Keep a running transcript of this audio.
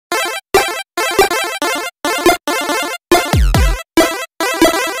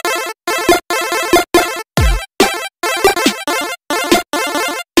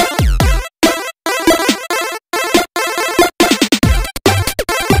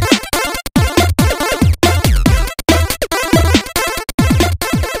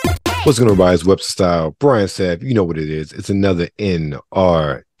What's going on, everybody? It's WebsterStyle. Brian Sapph, you know what it is. It's another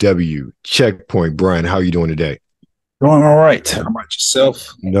NRW checkpoint. Brian, how are you doing today? Doing all right. How about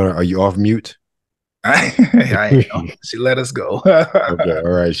yourself? No, are you off mute? I am. She let us go. Okay,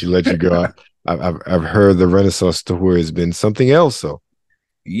 all right. She let you go. I've heard the Renaissance tour has been something else. So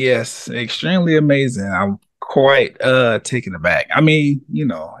yes, extremely amazing. I'm quite taken aback. I mean, you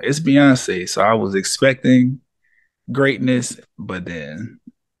know, it's Beyonce, so I was expecting greatness, but then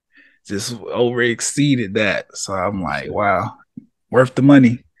just over exceeded that. So I'm like, wow, worth the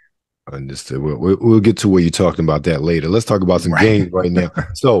money. understood. We'll get to where you're talking about that later. Let's talk about some games right now.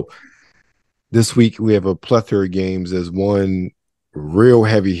 So this week we have a plethora of games. There's one real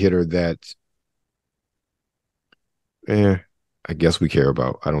heavy hitter that I guess we care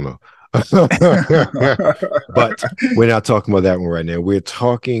about. I don't know. But we're not talking about that one right now. We're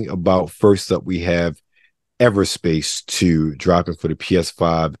talking about, first up, we have Everspace 2 dropping for the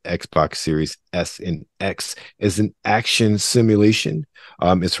PS5, Xbox Series S and X. Is an action simulation.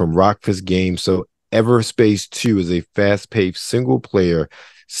 It's from Rockfist Games. So Everspace 2 is a fast-paced single-player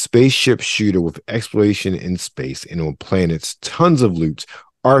spaceship shooter with exploration in space and on planets, tons of loot,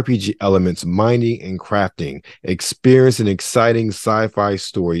 RPG elements, mining and crafting. Experience an exciting sci-fi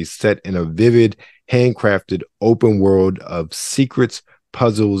story set in a vivid, handcrafted open world of secrets,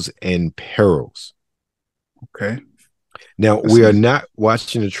 puzzles, and perils. Okay. Now, we are not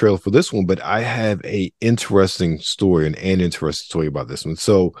watching the trailer for this one, but I have an interesting story about this one.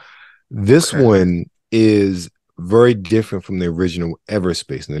 So this one is very different from the original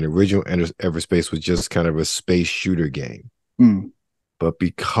Everspace. And the original Everspace was just kind of a space shooter game. But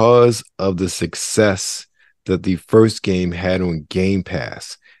because of the success that the first game had on Game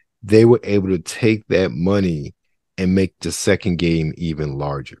Pass, they were able to take that money and make the second game even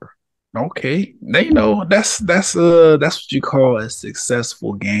larger. Okay, you know, that's what you call a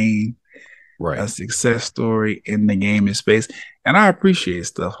successful game, right? A success story in the gaming space, and I appreciate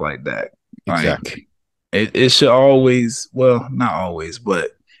stuff like that. Exactly. Like, it should always, well, not always,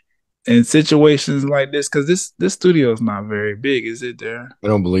 but in situations like this, because this studio is not very big, is it? There, I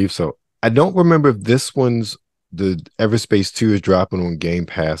don't believe so. I don't remember if this one's the Everspace 2 is dropping on Game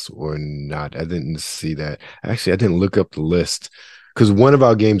Pass or not. I didn't see that. Actually, I didn't look up the list. Because one of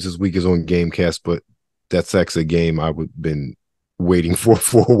our games this week is on Gamecast, but that's actually a game I've been waiting for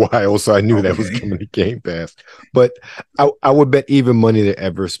a while, so I knew that was coming to Game Pass. But I would bet even money that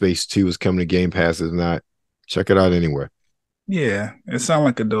Everspace 2 is coming to Game Pass. Is not. Check it out anywhere. Yeah, it sounds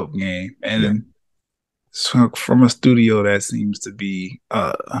like a dope game, and so from a studio that seems to be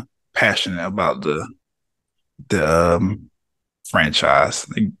passionate about the franchise.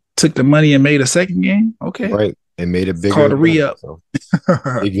 They took the money and made a second game. Okay, right. And made a bigger. Called a re-up. So.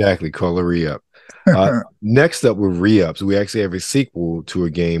 Exactly, call a re-up. Next up with re-ups, we actually have a sequel to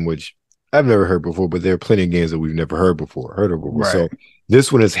a game which I've never heard before, but there are plenty of games that we've never heard of before. Right. So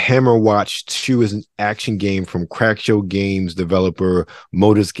this one is Hammerwatch 2, is an action game from Crackshow Games developer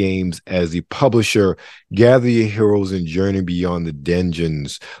Modus Games as the publisher. Gather your heroes and journey beyond the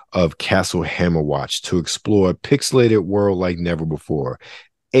dungeons of Castle Hammerwatch to explore a pixelated world like never before.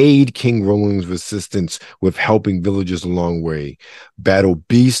 Aid King Roland's resistance with helping villagers along the way. Battle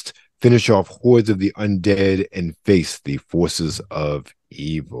beasts, finish off hordes of the undead, and face the forces of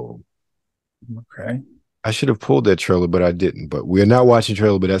evil. Okay. I should have pulled that trailer, but I didn't. But we're not watching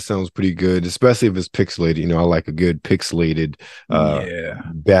trailer, but that sounds pretty good, especially if it's pixelated. You know, I like a good pixelated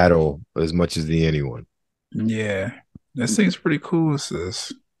battle as much as anyone. Yeah. That seems pretty cool,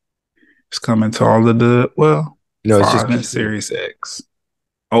 sis. It's coming to all of it's just Series X.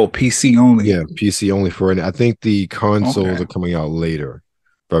 Oh, PC only. Yeah, PC only for it. I think the consoles are coming out later,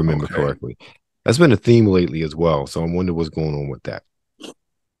 if I remember correctly. That's been a theme lately as well. So I wonder what's going on with that.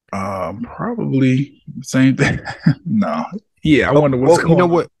 Probably the same thing. No. Yeah, I wonder what's going on. You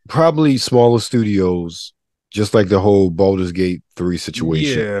know what? Probably smaller studios, just like the whole Baldur's Gate 3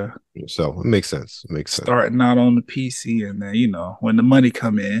 situation. Yeah. So it makes sense. Starting out on the PC, and then, you know, when the money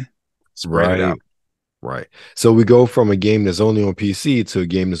come in, spread it out. Right. So we go from a game that's only on PC to a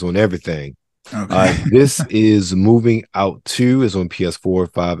game that's on everything. Okay. This is Moving Out 2 is on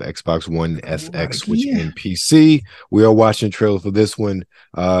PS4, 5, Xbox One, SX, Switch, and PC. We are watching a trailer for this one.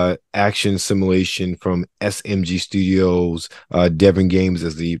 Action simulation from SMG Studios, Devon Games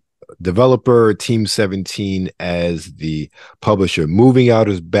as the developer, Team 17 as the publisher. Moving Out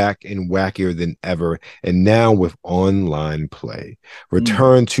is back and wackier than ever, and now with online play.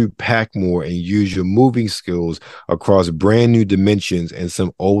 Return to Packmore and use your moving skills across brand new dimensions and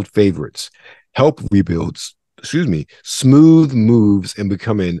some old favorites. Help rebuilds, smooth moves and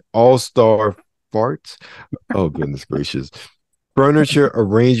become an all-star fart. Oh, goodness gracious. Furniture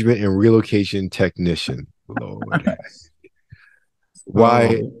arrangement and relocation technician. Lord.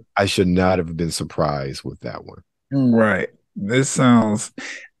 Why I should not have been surprised with that one. Right. This sounds.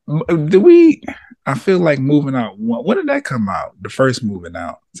 I feel like Moving Out. When did that come out? The first Moving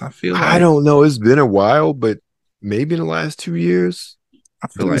Out. So I don't know. It's been a while, but maybe in the last 2 years. I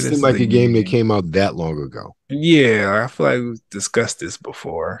feel like it seemed like a game that came out that long ago. Yeah, I feel like we've discussed this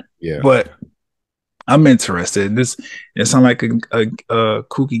before. Yeah, but I'm interested. It sounds like a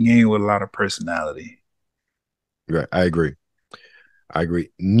kooky game with a lot of personality. Right, I agree.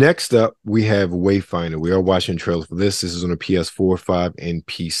 Next up, we have Wayfinder. We are watching trailers for this. This is on a PS4, 5, and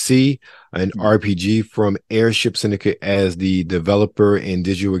PC. An RPG from Airship Syndicate as the developer and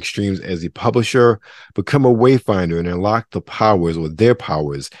Digital Extremes as the publisher. Become a Wayfinder and unlock the powers or their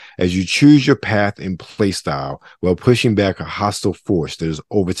powers as you choose your path and playstyle while pushing back a hostile force that is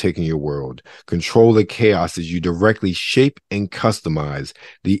overtaking your world. Control the chaos as you directly shape and customize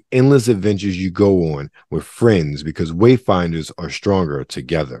the endless adventures you go on with friends because Wayfinders are stronger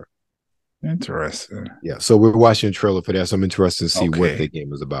together. Interesting. Yeah, so we're watching a trailer for that, so I'm interested to see what the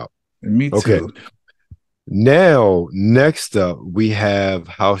game is about. Me too. Okay. Now, next up, we have,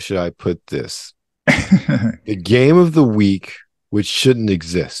 how should I put this? The game of the week, which shouldn't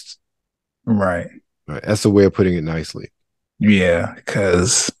exist. Right. That's a way of putting it nicely. Yeah,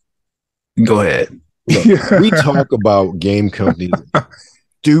 because go ahead. Look, we talk about game companies,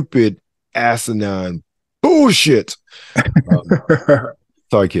 stupid, asinine bullshit.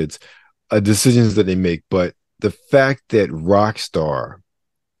 Sorry, kids. Decisions that they make, but the fact that Rockstar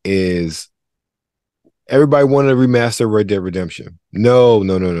is everybody wanted to remaster Red Dead Redemption. No.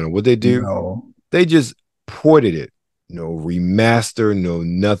 What they do? They just ported it. No remaster, no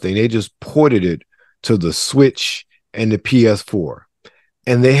nothing. They just ported it to the Switch and the PS4.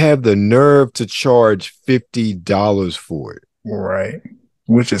 And they have the nerve to charge $50 for it. Right.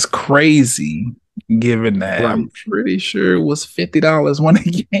 Which is crazy, given that I'm pretty sure it was $50 when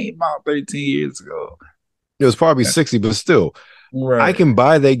it came out 13 years ago. It was probably 60, but still. Right. I can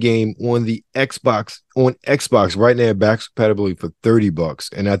buy that game on the Xbox right now, backwards compatibility for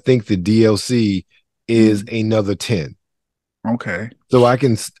 $30, and I think the DLC is another 10. Okay, so I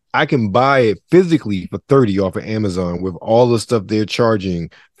can buy it physically for 30 off of Amazon with all the stuff they're charging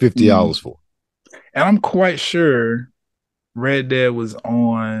 $50 for. And I'm quite sure Red Dead was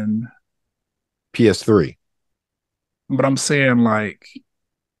on PS3, but I'm saying like,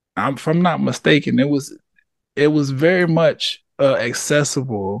 if I'm not mistaken, it was very much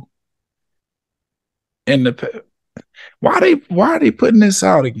accessible in the why are they putting this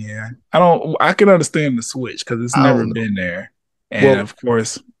out again? I can understand the Switch because it's never been there, and of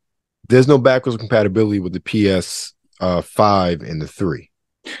course there's no backwards compatibility with the PS 5 and the 3.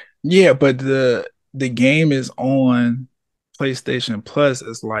 Yeah, but the game is on PlayStation Plus.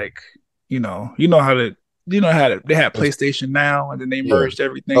 It's like they had PlayStation Now, and then they merged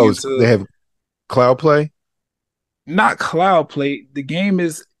everything into they have Cloud Play. Not Cloud Play. The game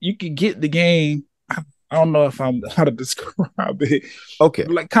is, you can get the game. I don't know how to describe it. Okay.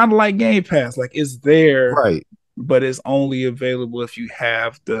 Like kind of like Game Pass. Like it's there. Right. But it's only available if you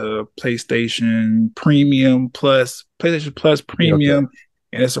have the PlayStation Premium Plus, PlayStation Plus Premium,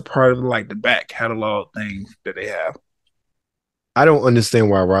 and it's a part of like the back catalog thing that they have. I don't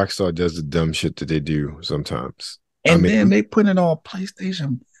understand why Rockstar does the dumb shit that they do sometimes. And then they put it on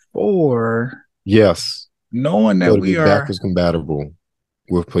PlayStation 4. Yes. Knowing that we are backwards compatible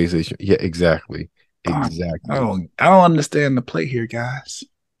with PlayStation. Yeah, exactly. Exactly. I don't understand the play here, guys.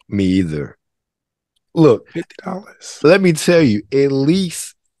 Me either. Look, $50. Let me tell you, at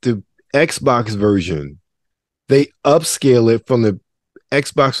least the Xbox version, they upscale it from the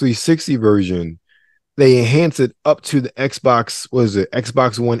Xbox 360 version. They enhance it up to the Xbox,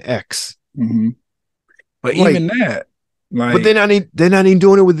 Xbox One X. Mm-hmm. But even that, but they're not even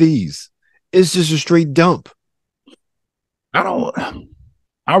doing it with these. It's just a straight dump. I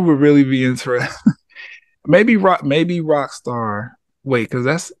would really be interested. maybe Rockstar. Wait, because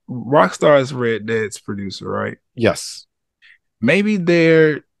that's Rockstar is Red Dead's producer, right? Yes. Maybe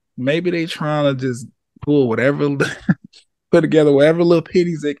they trying to just pull whatever, put together whatever little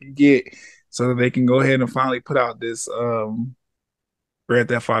pennies they can get, so that they can go ahead and finally put out this Grand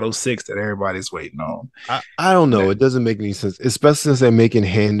Theft Auto 6 that everybody's waiting on. I don't know. It doesn't make any sense, especially since they're making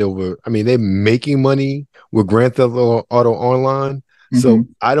handover. I mean, they're making money with Grand Theft Auto Online. So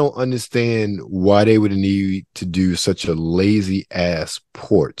I don't understand why they would need to do such a lazy ass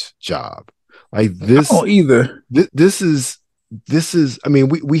port job like this. I don't either. This is. I mean,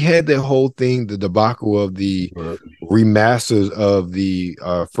 we had that whole thing, the debacle of the remasters of the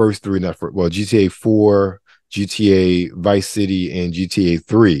first three, GTA 4, GTA Vice City and GTA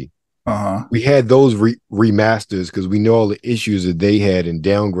 3. We had those remasters because we know all the issues that they had in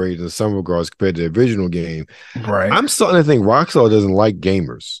downgrades in some regards compared to the original game. Right. I'm starting to think Rockstar doesn't like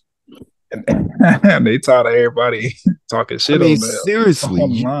gamers. They tired of everybody talking shit on that. Seriously.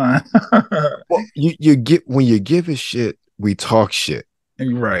 Online. Well, you get when you give a shit, we talk shit.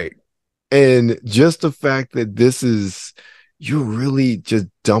 Right. And just the fact that this is, you're really just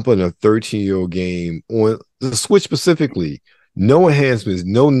dumping a 13-year-old game on the Switch specifically. No enhancements,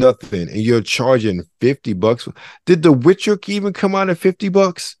 no nothing, and you're charging $50. Did The Witcher even come out at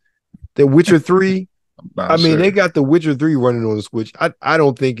 $50? The Witcher 3? I mean, they got The Witcher 3 running on the Switch. I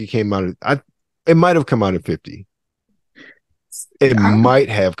don't think it came out at, it might have come out at 50. It might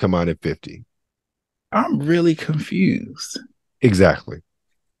have come out at 50. I'm really confused. Exactly.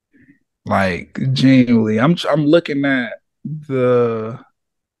 Like, genuinely, I'm looking at the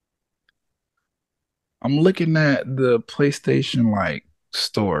PlayStation like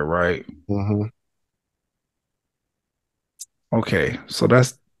store, right? Mm-hmm. Okay, so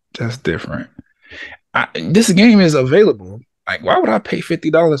that's different. This game is available. Like, why would I pay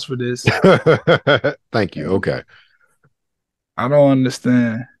 $50 for this? Thank you. Okay. I don't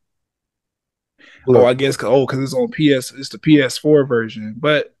understand. Look, I guess because it's on it's the PS4 version,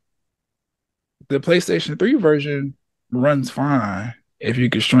 but the PlayStation 3 version runs fine if you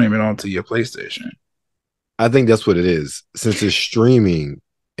can stream it onto your PlayStation. I think that's what it is, since it's streaming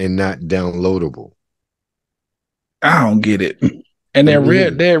and not downloadable. I don't get it. And then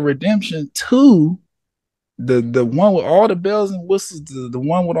Red Dead Redemption 2, the one with all the bells and whistles, the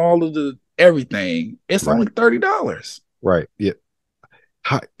one with all of the everything, it's only $30. Right. Yeah.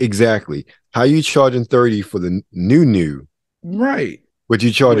 Exactly. How you charging $30 for the new? Right. But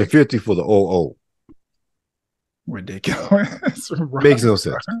you charging $50 for the old. Ridiculous. Right. Makes no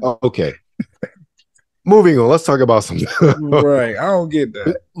sense. Okay. Moving on. Let's talk about something. Right. I don't get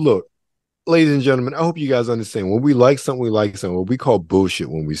that. Look, ladies and gentlemen, I hope you guys understand. When we like something, we like something. What we call bullshit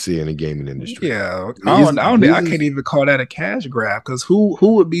when we see it in the gaming industry. Yeah. I can't even call that a cash grab, because who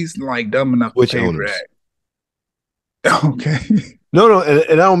would be like dumb enough to pay for that? Okay. No, and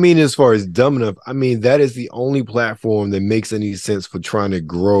I don't mean as far as dumb enough. I mean, that is the only platform that makes any sense for trying to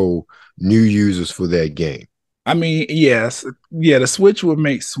grow new users for that game. I mean, yes. Yeah, the Switch would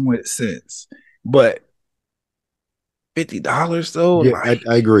make sense. But $50 though? Yeah, like,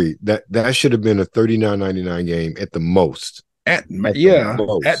 I agree. That should have been a $39.99 game at the most. At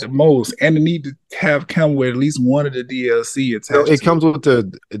the most. And it need to come with at least one of the DLC attached. No, it comes with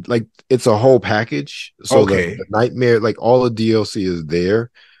it's a whole package. So the Nightmare, like all the DLC is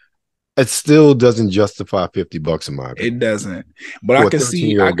there. It still doesn't justify $50 in my opinion. It doesn't. But I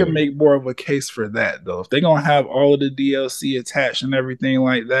can make more of a case for that though. If they're gonna have all of the DLC attached and everything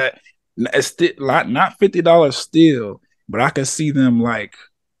like that, it's still not $50 still, but I can see them like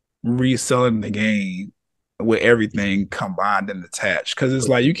reselling the game with everything combined and attached, because it's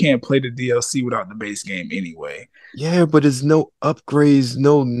like you can't play the DLC without the base game anyway. Yeah, but it's no upgrades,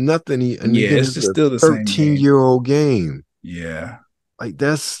 no nothing. And it's just still the 13-year-old game. Yeah, like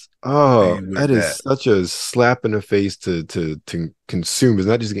that is such a slap in the face to consumers.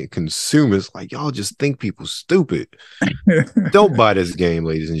 Not just getting consumers, like y'all just think people stupid. Don't buy this game,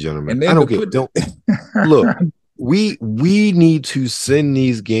 ladies and gentlemen. I don't look. We need to send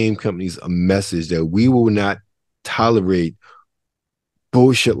these game companies a message that we will not tolerate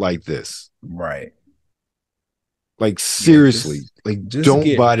bullshit like this. Right. Like seriously,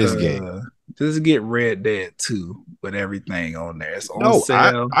 don't buy this game. Just get Red Dead 2 with everything on there. It's on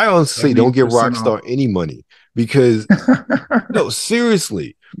sale. I honestly don't give Rockstar any money because no,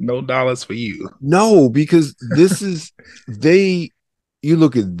 seriously. No dollars for you. No, because this is you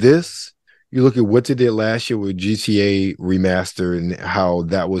look at this. You look at what they did last year with GTA Remaster and how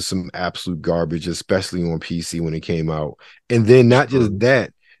that was some absolute garbage, especially on PC when it came out. And then not just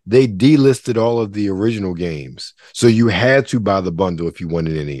that, they delisted all of the original games. So you had to buy the bundle if you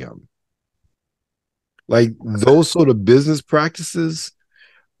wanted any of them. Like those sort of business practices,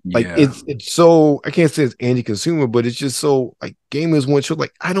 like it's so, I can't say it's anti-consumer, but it's just so like gamers want to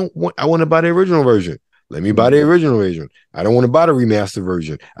like, I want to buy the original version. Let me buy the original version. I don't want to buy the remastered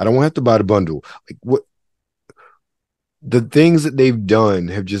version. I don't want to have to buy the bundle. Like what the things that they've done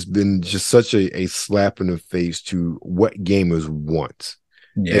have just been such a slap in the face to what gamers want.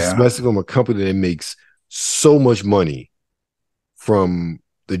 Yeah. Especially from a company that makes so much money from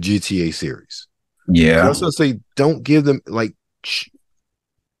the GTA series. Yeah. I also say don't give them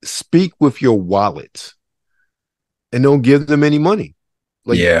speak with your wallet and don't give them any money.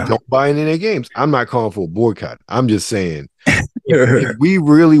 Like, don't buy any of their games. I'm not calling for a boycott. I'm just saying, if we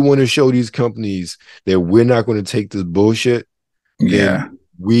really want to show these companies that we're not going to take this bullshit, then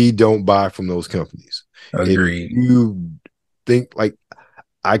we don't buy from those companies. Agreed. If you think like,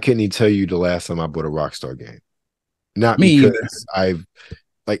 I couldn't even tell you the last time I bought a Rockstar game. Not Me because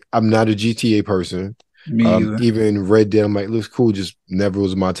I'm not a GTA person. Even Red Dead, I'm like, looks cool, just never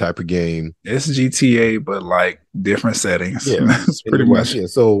was my type of game. It's GTA, but like different settings. Yeah, that's pretty much. Yeah,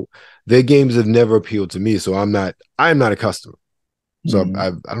 so their games have never appealed to me. So I'm not a customer. So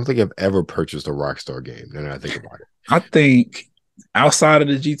I don't think I've ever purchased a Rockstar game. Now I think about it. I think outside of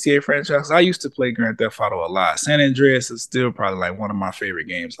the GTA franchise, I used to play Grand Theft Auto a lot. San Andreas is still probably like one of my favorite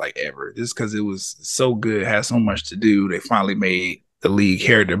games like ever, just because it was so good, had so much to do. They finally made the league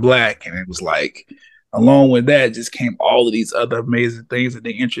Heritage Black, and it was like, along with that, just came all of these other amazing things that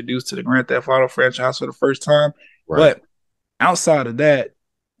they introduced to the Grand Theft Auto franchise for the first time. Right. But outside of that,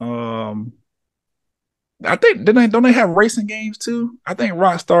 I think don't they have racing games too? I think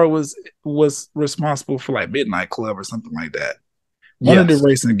Rockstar was responsible for like Midnight Club or something like that. One of the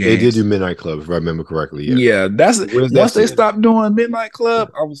racing games. They did do Midnight Club, if I remember correctly. Yeah, that's once they stopped doing Midnight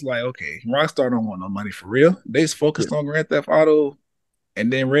Club, I was like, okay, Rockstar don't want no money for real. They just focused on Grand Theft Auto,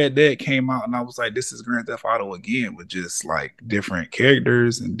 and then Red Dead came out, and I was like, this is Grand Theft Auto again with just like different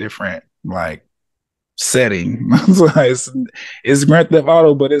characters and different like setting. I was like, it's Grand Theft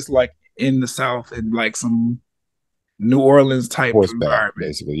Auto, but it's like in the South and like some New Orleans type environment.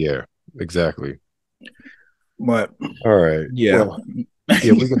 Basically, yeah, exactly. But all right, yeah, well,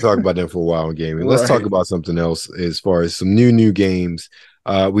 yeah, we can talk about that for a while in gaming. Let's talk about something else as far as some new games.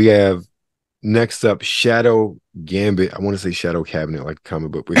 We have next up Shadow Gambit. I want to say Shadow Cabinet like the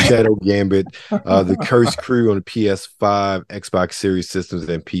comic book, but Shadow Gambit, the Cursed Crew on the PS5, Xbox Series systems,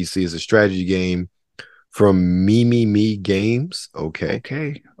 and PC. Is a strategy game from Me Games.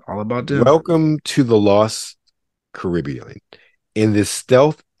 Okay, all about them. Welcome to the Lost Caribbean. In this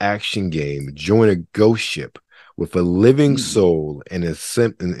stealth action game, join a ghost ship with a living soul and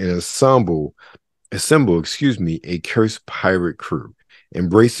assemble a cursed pirate crew,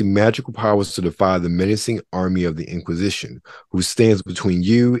 embracing magical powers to defy the menacing army of the Inquisition, who stands between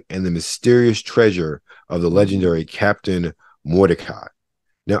you and the mysterious treasure of the legendary Captain Mordecai.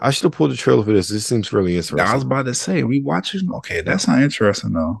 Now, I should have pulled the trailer for this. This seems really interesting. I was about to say, we watching? Okay, that's not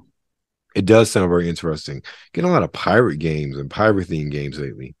interesting though. It does sound very interesting. Getting a lot of pirate games and pirate-themed games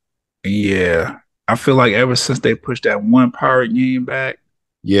lately. Yeah. I feel like ever since they pushed that one pirate game back.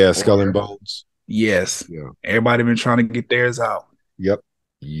 Yeah, Skull and Bones. Yes. Yeah. Everybody been trying to get theirs out. Yep.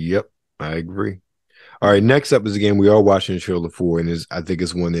 I agree. All right, next up is a game we are watching the trailer for, and I think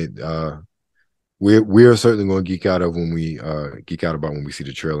it's one that we're certainly going to geek out about when we see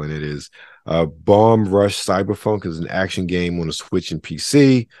the trailer, and it is Bomb Rush Cyberfunk. Is an action game on the Switch and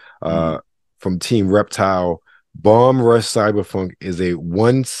PC from Team Reptile. Bomb Rush Cyberfunk is a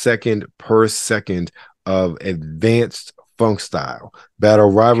 1 second per second of advanced funk style.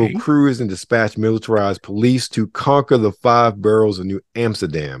 Battle rival crews and dispatch militarized police to conquer the 5 boroughs of New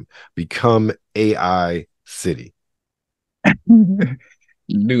Amsterdam. Become AI City.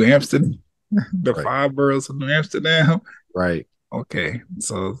 New Amsterdam. The 5 boroughs of New Amsterdam. Right. Okay.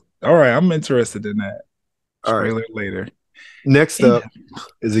 So, all right. I'm interested in that. Trailer later. Next up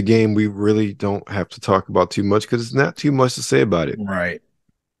is a game we really don't have to talk about too much because it's not too much to say about it. Right.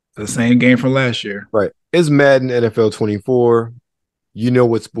 The same game from last year. Right. It's Madden NFL 24. You know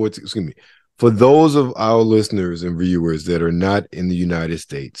what sports, excuse me. For those of our listeners and viewers that are not in the United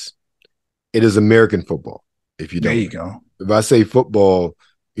States, it is American football. If you don't. There you go. If I say football,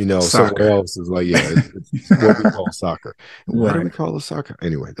 you know, somewhere else is like, it's what we call soccer. Why do we call it soccer?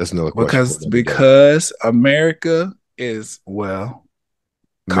 Anyway, that's another question. Because America is, well,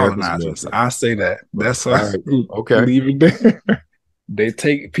 colonizers. I say that. That's why. Okay. Leave it there. They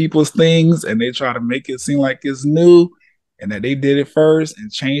take people's things and they try to make it seem like it's new and that they did it first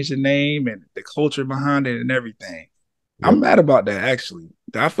and change the name and the culture behind it and everything. Yep. I'm mad about that, actually.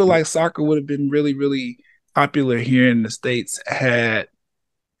 I feel like soccer would have been really, really popular here in the States had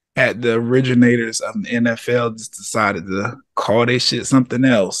the originators of the NFL just decided to call their shit something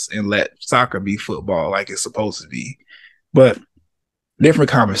else and let soccer be football like it's supposed to be. But different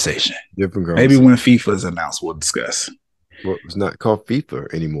conversation. Maybe when FIFA is announced, we'll discuss. Well, it's not called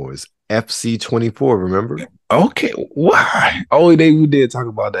FIFA anymore. It's FC 24, remember? Okay. Why? Oh, we did talk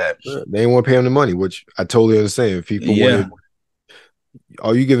about that. They didn't want to pay them the money, which I totally understand. FIFA wanted,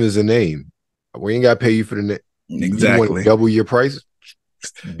 all you give is a name. We ain't got to pay you for the name. Exactly. You want to double your price?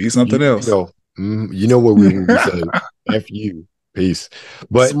 Be something else. You know what we would say. F you. Peace.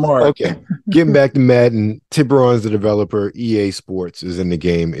 But smart. Okay. Getting back to Madden, Tiburon's the developer. EA Sports is in the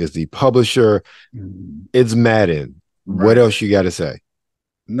game, is the publisher. It's Madden. What else you got to say?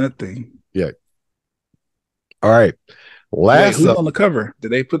 Nothing. Yeah. All right. Wait, who's on the cover?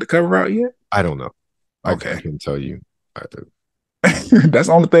 Did they put the cover out yet? I don't know. Okay. I can tell you. That's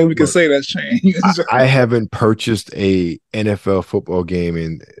the only thing we can say that's changed. I haven't purchased a NFL football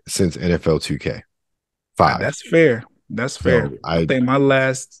game since NFL 2K5. That's fair. That's fair. So I think my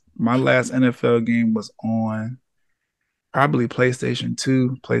last NFL game was on probably PlayStation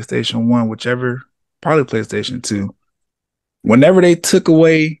 2, PlayStation 1, whichever, probably PlayStation 2. Whenever they took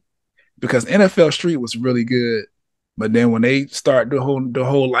away, because NFL Street was really good, but then when they start the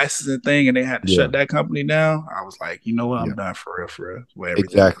whole licensing thing and they had to shut that company down, I was like, you know what, I'm done for real.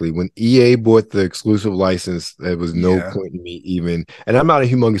 Exactly. When EA bought the exclusive license, there was no point in me even. And I'm not a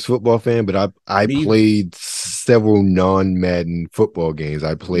humongous football fan, but I played several non-Madden football games.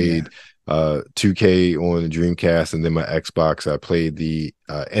 I played 2K on the Dreamcast, and then my Xbox. I played the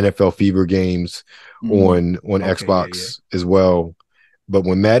NFL Fever games on Xbox as well. But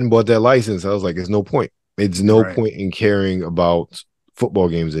when Madden bought that license, I was like, there's no point. It's no point in caring about football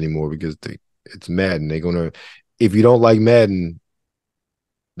games anymore because it's Madden. They're gonna, if you don't like Madden,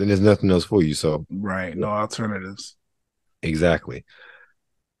 then there's nothing else for you. So no alternatives. Exactly.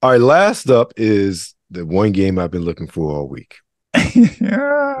 All right, last up is the one game I've been looking for all week.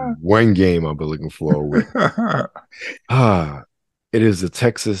 One game I've been looking for all week. It is the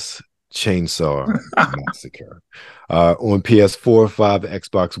Texas Chainsaw Massacre on PS4, 5,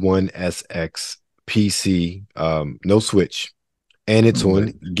 Xbox One, SX, PC, no Switch, and it's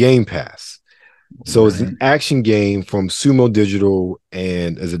on Game Pass. So it's an action game from Sumo Digital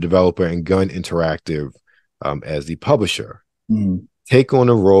and as a developer, and Gun Interactive as the publisher. Take on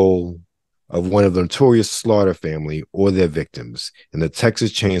the role of one of the notorious Slaughter family or their victims in the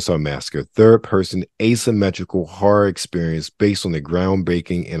Texas Chainsaw Massacre, third-person asymmetrical horror experience based on the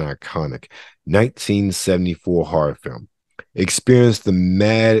groundbreaking and iconic 1974 horror film. Experience the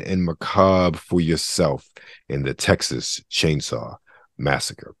mad and macabre for yourself in the Texas Chainsaw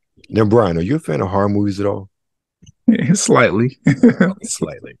Massacre. Now, Brian, are you a fan of horror movies at all? Slightly.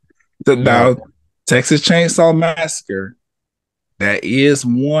 Slightly. Now, Texas Chainsaw Massacre, that is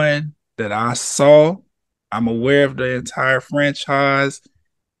one that I saw. I'm aware of the entire franchise.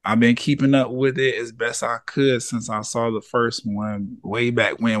 I've been keeping up with it as best I could since I saw the first one way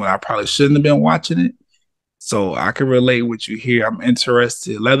back when I probably shouldn't have been watching it. So I can relate with you here. I'm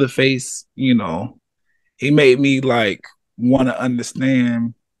interested. Leatherface, he made me like want to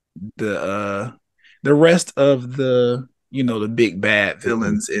understand the rest of the the big bad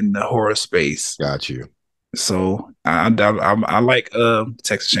villains in the horror space. Got you. So I like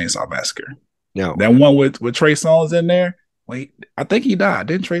Texas Chainsaw Massacre. Now that one with Trey Songz in there. Wait, I think he died.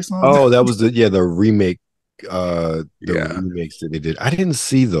 Didn't Trey Songz? Oh, that was the remake. Remakes that they did. I didn't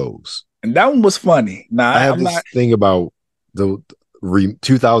see those. And that one was funny. Nah, I have this thing about the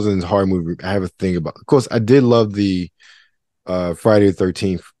 2000s horror movie. I have a thing about. Of course, I did love the Friday the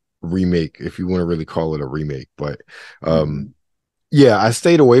 13th remake, if you want to really call it a remake. But I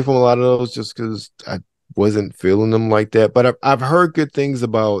stayed away from a lot of those just because I wasn't feeling them like that. But I've heard good things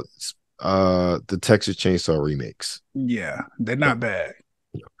about the Texas Chainsaw remakes. Yeah, they're not bad.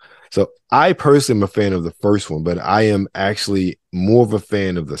 So I personally am a fan of the first one, but I am actually more of a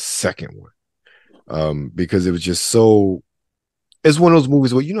fan of the second one because it was just so. It's one of those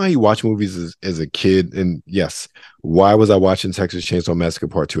movies where how you watch movies as a kid, and yes, why was I watching Texas Chainsaw Massacre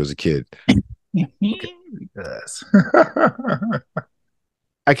Part 2 as a kid? Because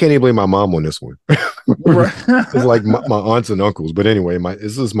I can't even blame my mom on this one. It's like my aunts and uncles. But anyway,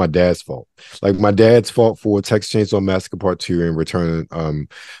 this is my dad's fault. Like my dad's fault for Texas Chainsaw Massacre Part 2 and Return of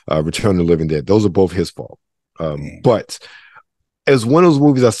the Living Dead. Those are both his fault. But as one of those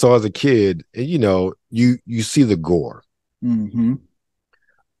movies I saw as a kid, and you see the gore. Mm-hmm.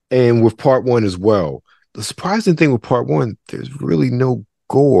 And with Part 1 as well, the surprising thing with Part 1, there's really no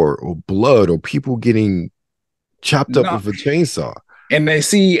gore or blood or people getting chopped up with a chainsaw. And they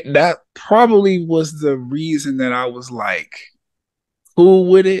see that probably was the reason that I was like cool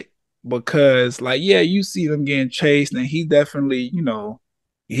with it, because you see them getting chased, and he definitely,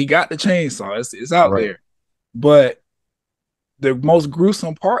 he got the chainsaw. It's out there. But the most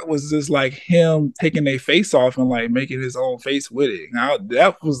gruesome part was just like him taking their face off and like making his own face with it. Now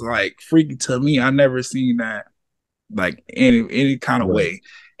that was like freaky to me. I never seen that like any kind of way.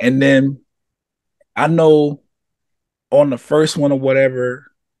 And then I know on the first one or whatever,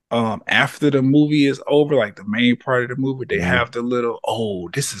 after the movie is over, like the main part of the movie, they have the little,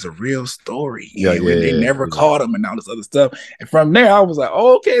 this is a real story. They never caught him and all this other stuff. And from there, I was like,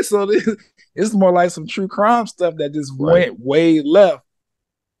 okay, so this is more like some true crime stuff that just went way left.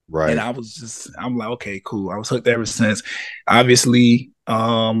 Right. And I'm like, okay, cool. I was hooked ever since. Obviously,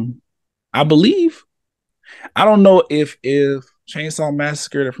 I believe, I don't know if Chainsaw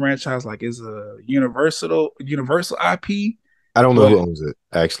Massacre, the franchise, like is a universal IP, I don't know who but owns it,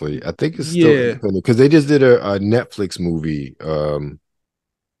 actually. I think it's still yeah, independent because they just did a Netflix movie, I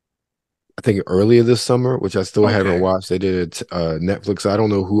think earlier this summer, which I still haven't okay, watched. They did it Netflix. I don't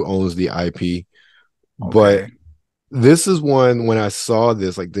know who owns the IP, but okay, this is one when I saw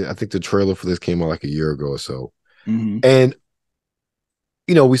this, like I think the trailer for this came out like a year ago or so. mm-hmm. And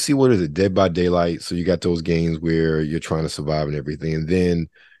we see what is it, Dead by Daylight. So you got those games where you're trying to survive and everything. And then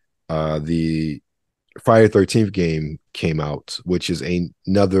the Friday 13th game came out, which is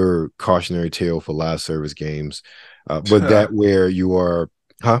another cautionary tale for live service games. But that where you are,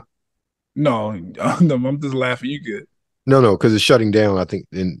 huh? No, I'm just laughing. You good? No, because it's shutting down, I think,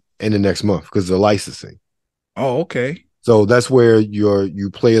 in the next month because of the licensing. Oh, okay. So that's where you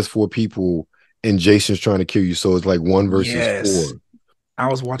play as 4 people and Jason's trying to kill you. So it's like 1 versus 4. Yes, I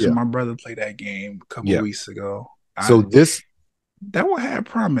was watching Yeah. my brother play that game a couple weeks ago. So that one had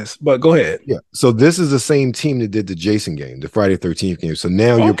promise, but go ahead. Yeah. So this is the same team that did the Jason game, the Friday 13th game. So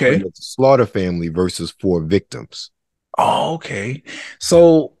now you're playing with the Slaughter family versus 4 victims. Oh, okay.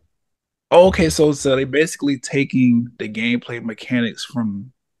 So they basically taking the gameplay mechanics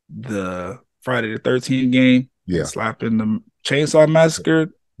from the Friday the 13th game and slapping the Chainsaw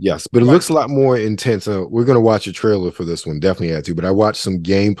Massacre. Yes, but it looks a lot more intense. We're going to watch a trailer for this one. Definitely had to. But I watched some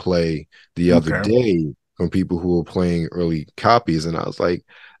gameplay the other day from people who were playing early copies, and I was like,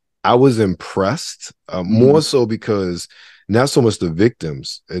 I was impressed, more so because not so much the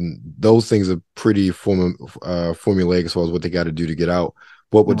victims, and those things are pretty formulaic as far as what they got to do to get out.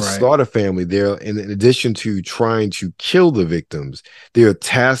 But with the Slaughter family, they're in addition to trying to kill the victims, they're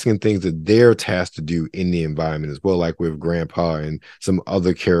tasking things that they're tasked to do in the environment as well, like with Grandpa and some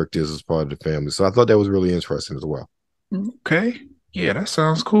other characters as part of the family. So I thought that was really interesting as well. Okay. Yeah, that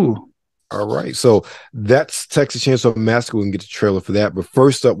sounds cool. All right. So that's Texas Chainsaw Massacre. We can get the trailer for that. But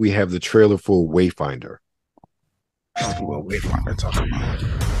first up, we have the trailer for Wayfinder. What Wayfinder talking about?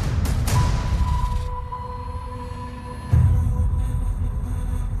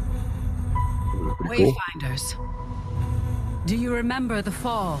 Wayfinders. Do you remember the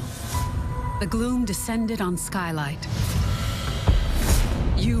fall? The gloom descended on Skylight.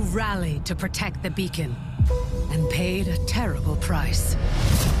 You rallied to protect the beacon and paid a terrible price.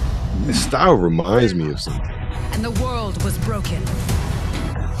 This style reminds me of something. And the world was broken.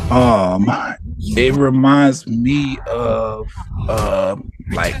 It reminds me of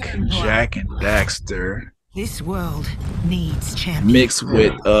like Jack and Daxter. This world needs champions. Mixed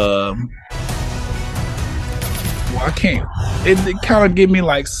with I can't. It kind of give me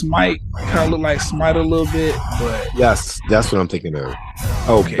like Smite. Kind of look like Smite a little bit, but yes, that's what I'm thinking of.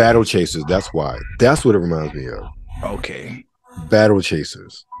 Oh, okay. Battle Chasers. That's why. That's what it reminds me of. Okay. Battle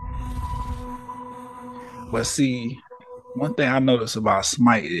Chasers. But see, one thing I noticed about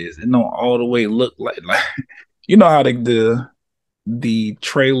Smite is it don't all the way look like you know how the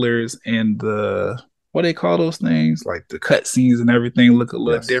trailers and the what they call those things, like the cutscenes and everything look a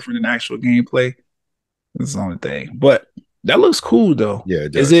little different than actual gameplay. That's the only thing, but that looks cool though. Yeah,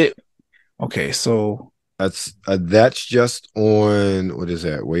 it does. Is it okay? So that's just on what is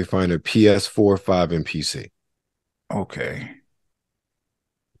that? Wayfinder PS4, 5, and PC. Okay,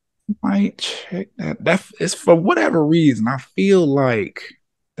 might check that. That is for whatever reason. I feel like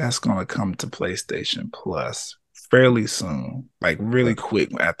that's gonna come to PlayStation Plus fairly soon, like really quick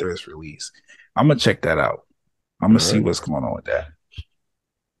after its release. I'm gonna check that out. I'm gonna see what's going on with that.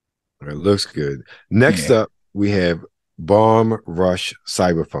 It looks good. Next up, we have Bomb Rush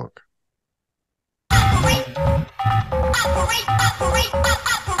Cyberfunk.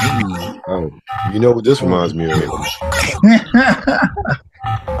 Oh, you know what this reminds me of?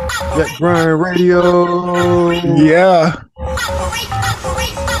 Jack Bryan Radio. Yeah.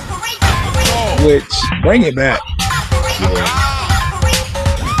 Which, bring it back. Yeah.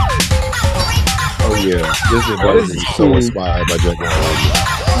 Oh, yeah. This is so inspired by Jack Bryan Radio.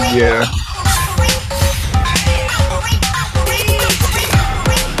 Yeah.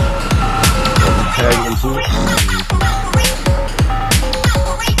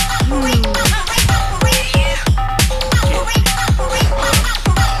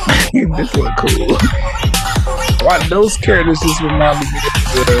 This look cool. Why those characters just remind me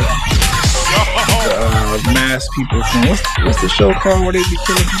of the mass people from what's the show called where they be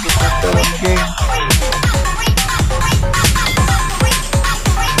killing people like that on the game?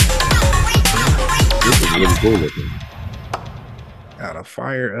 This is really cool looking. Got a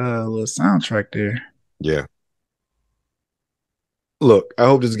fire little soundtrack there. Yeah. Look, I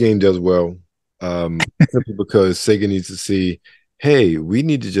hope this game does well. Simply because Sega needs to see, hey, we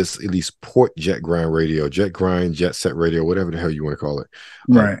need to just at least port Jet Grind, Jet Set Radio, whatever the hell you want to call it.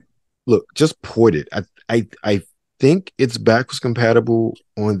 Right. Look, just port it. I think it's backwards compatible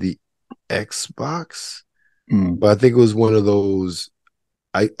on the Xbox, but I think it was one of those.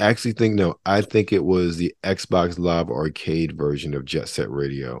 I think it was the Xbox Live Arcade version of Jet Set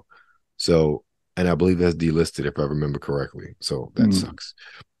Radio. So, and I believe that's delisted if I remember correctly. So that sucks.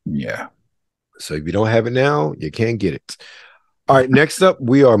 Yeah. So if you don't have it now, you can't get it. All right, next up,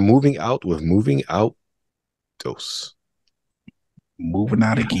 we are moving out with Moving Out Dos. Moving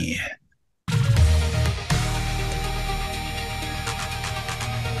out again.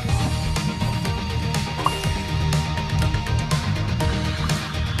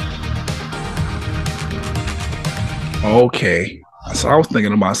 Okay. So I was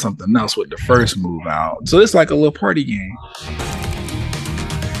thinking about something else with the first Move Out. So it's like a little party game.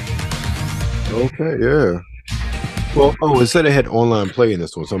 Okay, yeah. Well, it said it had online play in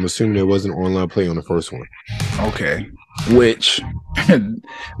this one, so I'm assuming there wasn't online play on the first one. Okay. Which,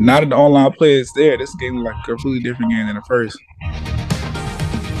 now that the online play is there, this game is like a completely different game than the first.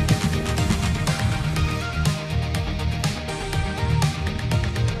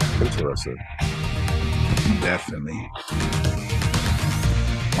 Interesting. Definitely.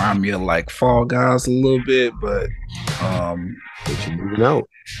 Remind me of like Fall Guys a little bit, but you're moving out.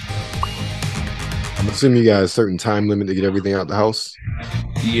 I'm assuming you got a certain time limit to get everything out the house.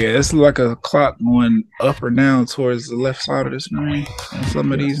 Yeah, it's like a clock going up or down towards the left side of the screen on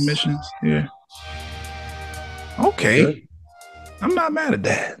some of these missions. Yeah. Okay. Good. I'm not mad at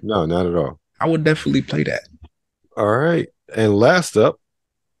that. No, not at all. I would definitely play that. All right. And last up,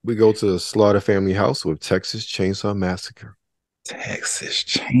 we go to the Slaughter Family House with Texas Chainsaw Massacre. Texas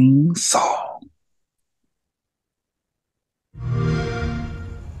Chainsaw.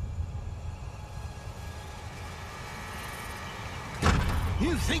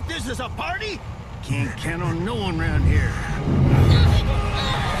 You think this is a party? Can't count on no one around here.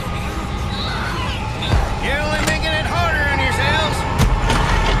 You're only making it harder on yourselves.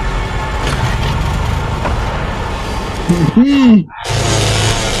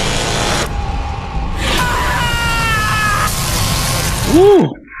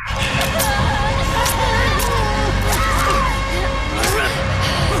 Woo!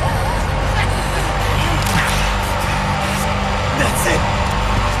 That's it.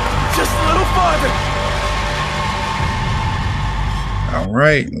 Just a little farther. All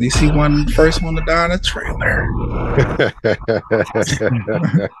right. At least he won the first one to die in a trailer.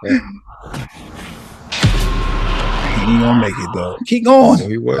 He ain't gonna make it though. Keep going. No,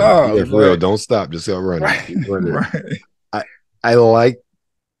 he wasn't. Yeah, for real. Don't stop. Just go running. Right. Keep running. Right. I like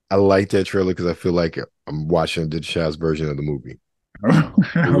that trailer because I feel like I'm watching the Shaz version of the movie.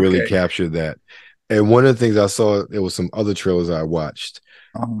 It really captured that. And one of the things I saw, there was some other trailers I watched.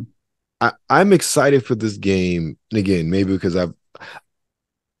 I'm excited for this game. And again, maybe because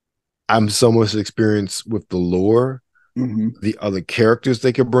I'm so much experienced with the lore, the other characters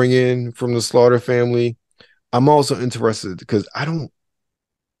they could bring in from the Slaughter family. I'm also interested because this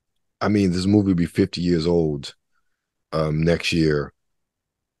movie will be 50 years old next year.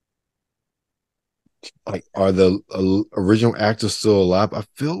 Like, are the original actors still alive? I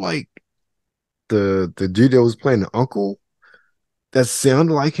feel like the dude that was playing the uncle, that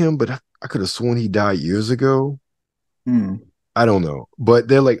sounded like him, but I could have sworn he died years ago. I don't know. But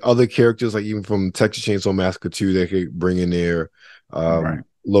they're like other characters, like even from Texas Chainsaw Massacre 2, they could bring in there.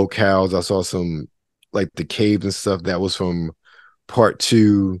 Locales. I saw some like the caves and stuff that was from part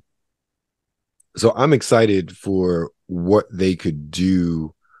 2. So I'm excited for what they could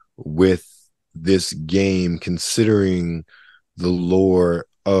do with this game, considering the lore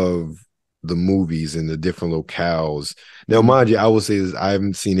of the movies and the different locales. Now, mind you, I will say this, I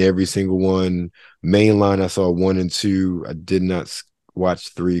haven't seen every single one. Mainline, I saw 1 and 2. I did not watch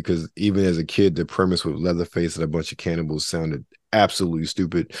 3 because even as a kid, the premise with Leatherface and a bunch of cannibals sounded absolutely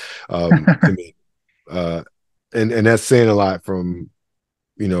stupid to me. And that's saying a lot from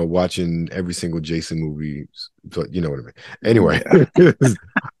watching every single Jason movie, but you know what I mean. Anyway,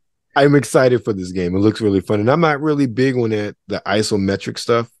 I'm excited for this game. It looks really fun, and I'm not really big on the isometric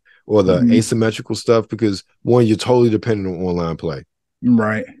stuff or the asymmetrical stuff because, one, you're totally dependent on online play,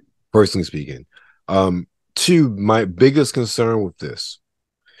 right? Personally speaking. 2, my biggest concern with this,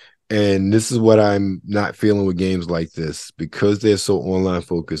 and this is what I'm not feeling with games like this, because they're so online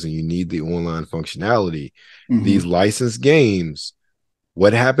focused and you need the online functionality. These licensed games,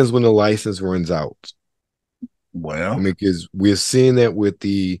 what happens when the license runs out? Well, because we're seeing that with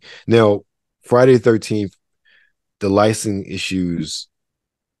now Friday the 13th, the licensing issues,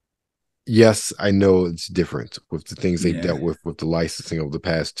 yes, I know it's different with the things they've dealt with the licensing over the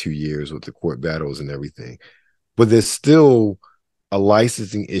past 2 years with the court battles and everything. But there's still a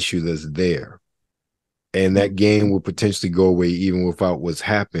licensing issue that's there. And that game will potentially go away even without what's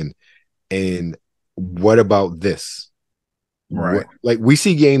happened. And what about this? Right. Like we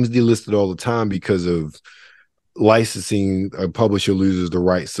see games delisted all the time because of licensing. A publisher loses the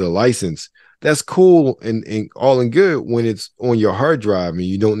rights to the license. That's cool and all and good when it's on your hard drive and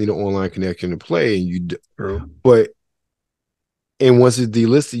you don't need an online connection to play. And but once it's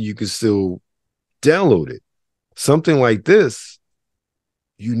delisted, you can still download it. Something like this,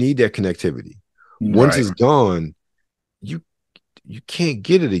 you need that connectivity. Once it's gone, you can't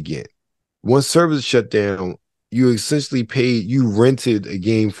get it again. Once servers shut down, you essentially rented a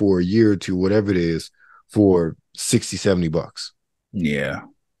game for a year or two, whatever it is, for $60-$70. Yeah.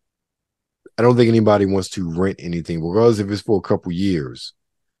 I don't think anybody wants to rent anything, regardless if it's for a couple years,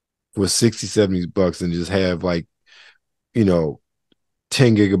 for $60-$70 and just have 10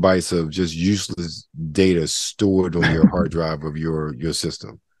 gigabytes of just useless data stored on your hard drive of your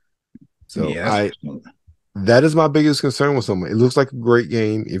system. So that is my biggest concern with someone. It looks like a great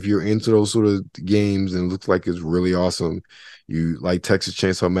game. If you're into those sort of games and it looks like it's really awesome, you like Texas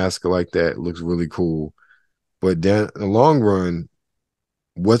Chainsaw Massacre like that, it looks really cool. But then in the long run,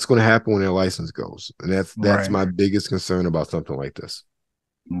 what's going to happen when their license goes? And that's my biggest concern about something like this.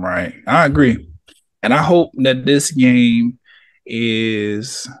 Right. I agree. And I hope that this game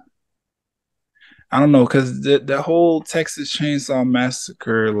is, I don't know, because the whole Texas Chainsaw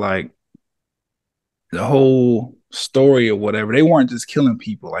Massacre, like the whole story or whatever, they weren't just killing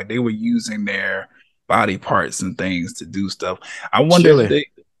people. Like they were using their body parts and things to do stuff. I wonder if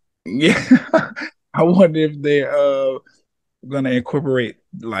I wonder if they're gonna incorporate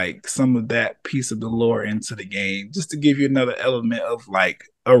like some of that piece of the lore into the game, just to give you another element of like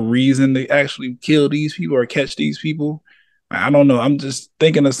a reason to actually kill these people or catch these people. I don't know. I'm just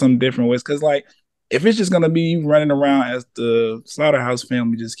thinking of some different ways, because like if it's just gonna be you running around as the Slaughterhouse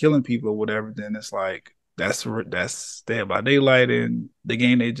family just killing people or whatever, then it's like that's Dead by Daylight and the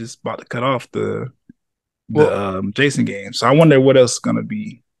game they just about to cut off the Jason game. So I wonder what else is gonna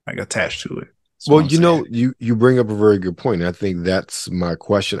be like attached to it. Well, you bring up a very good point. I think that's my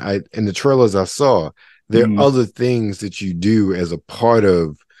question. In the trailers I saw, there are other things that you do as a part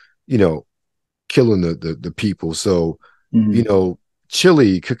of, killing the people. So, cooking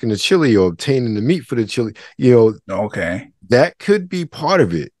the chili or obtaining the meat for the chili, that could be part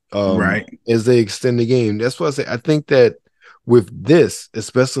of it. As they extend the game. That's why I say I think that with this,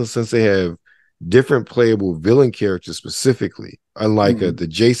 especially since they have different playable villain characters specifically, unlike the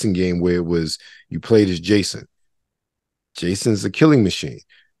Jason game where it was you played as Jason. Jason's a killing machine.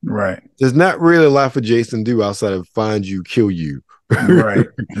 Right. There's not really a lot for Jason to do outside of find you, kill you. Right.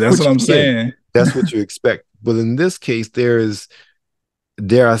 That's what I'm saying. That's what you expect. But in this case, there is,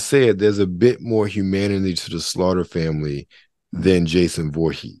 dare I say it, there's a bit more humanity to the Slaughter family than Jason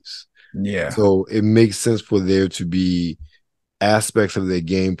Voorhees. Yeah. So it makes sense for there to be aspects of their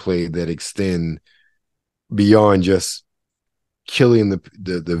gameplay that extend beyond just killing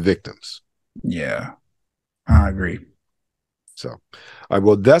the victims. Yeah, I agree. So, all right,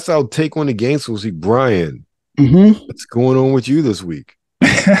 well, that's our take on the game. So we'll see, Brian, what's going on with you this week?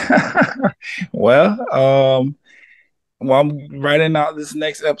 Well, I'm writing out this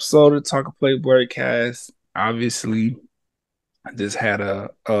next episode of Talk+Play blerdcast. Obviously, I just had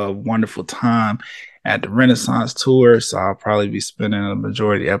a wonderful time at the Renaissance tour, so I'll probably be spending a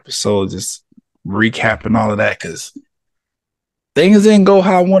majority of the episode just recapping all of that, because things didn't go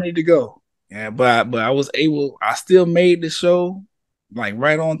how I wanted to go. Yeah, but I still made the show like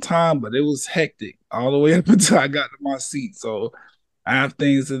right on time, but it was hectic all the way up until I got to my seat. So I have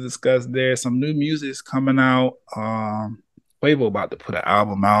things to discuss there. Some new music's coming out. Quavo about to put an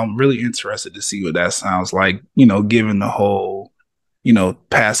album out. I'm really interested to see what that sounds like, given the whole,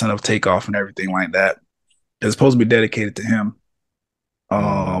 passing of Takeoff and everything like that. It's supposed to be dedicated to him.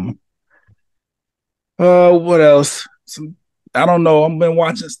 What else? I don't know. I've been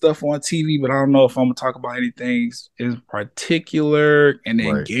watching stuff on TV, but I don't know if I'm gonna talk about anything in particular. And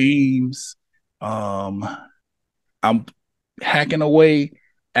then games. I'm hacking away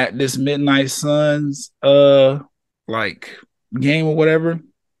at this Midnight Suns game or whatever.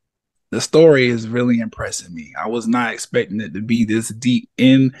 The story is really impressing me. I was not expecting it to be this deep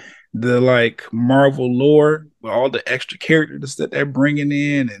in the Marvel lore with all the extra characters that they're bringing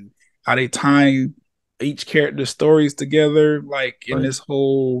in and how they tie each character's stories together, in this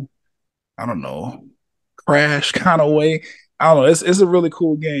whole, I don't know, Crash kind of way. I don't know. It's a really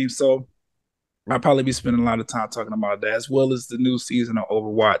cool game. So I'll probably be spending a lot of time talking about that, as well as the new season of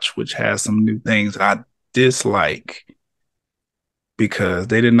Overwatch, which has some new things that I dislike because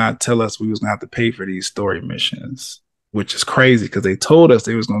they did not tell us we was gonna have to pay for these story missions, which is crazy because they told us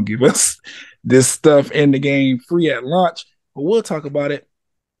they was gonna give us this stuff in the game free at launch. But we'll talk about it.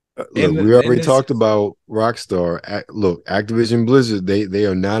 Look, we already talked about Rockstar. Look, Activision Blizzard, they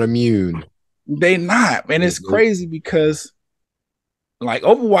are not immune. They not, and it's crazy because like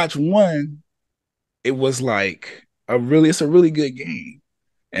Overwatch 1, it was like it's a really good game.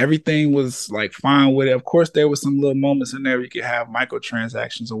 Everything was like fine with it. Of course, there was some little moments in there where you could have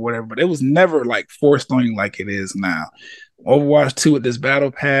microtransactions or whatever, but it was never like forced on you like it is now. Overwatch 2 with this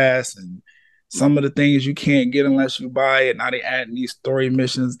battle pass and some of the things you can't get unless you buy it. Now they adding these story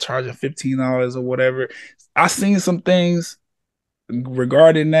missions, charging $15 or whatever. I seen some things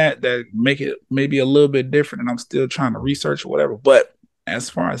regarding that make it maybe a little bit different, and I'm still trying to research or whatever. But as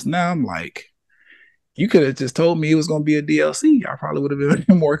far as now, I'm like, you could have just told me it was going to be a DLC. I probably would have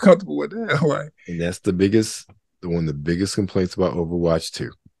been more comfortable with that. Like, and that's one of the biggest complaints about Overwatch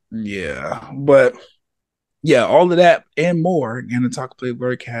 2. Yeah, but yeah, all of that and more in the Talk+Play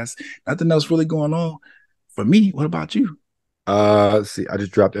blerdcast. Nothing else really going on for me. What about you? See, I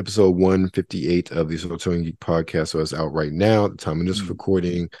just dropped episode 158 of the ShoPowSho Geek podcast, so it's out right now at the time of this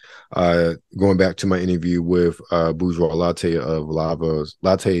recording. Going back to my interview with Bourgeois Latte of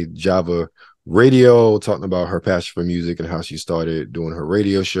Latte Java Radio, talking about her passion for music and how she started doing her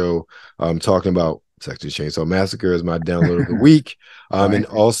radio show. Talking about Texas Chainsaw Massacre as my download of the week, and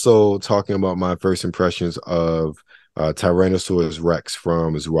also talking about my first impressions of Tyrannosaurus Rex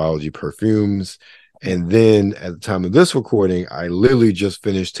from Zoology Perfumes. And then at the time of this recording, I literally just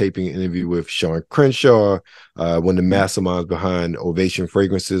finished taping an interview with Sean Crenshaw, one of the masterminds behind Ovation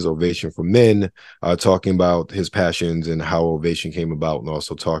Fragrances, Ovation for Men, talking about his passions and how Ovation came about, and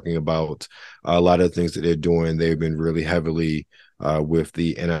also talking about a lot of things that they're doing. They've been really heavily with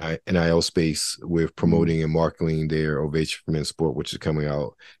the NIL space with promoting and marketing their Ovation for Men sport, which is coming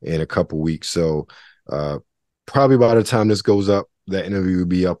out in a couple weeks. So probably by the time this goes up, that interview will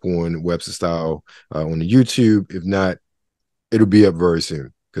be up on WebsterStyle on the YouTube. If not, it'll be up very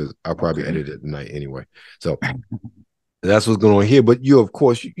soon because I'll probably edit it tonight anyway. So that's what's going on here. But you, of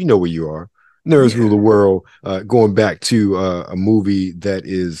course, you know where you are. Nerds Rule the World, going back to a movie that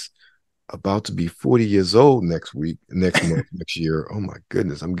is about to be 40 years old next month, next year. Oh my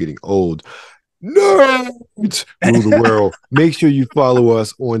goodness, I'm getting old. Nerds Rule the World. Make sure you follow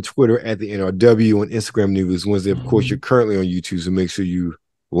us on Twitter at the NRW, on Instagram News Wednesday. Of course, you're currently on YouTube, so make sure you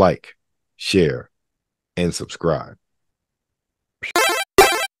like, share, and subscribe.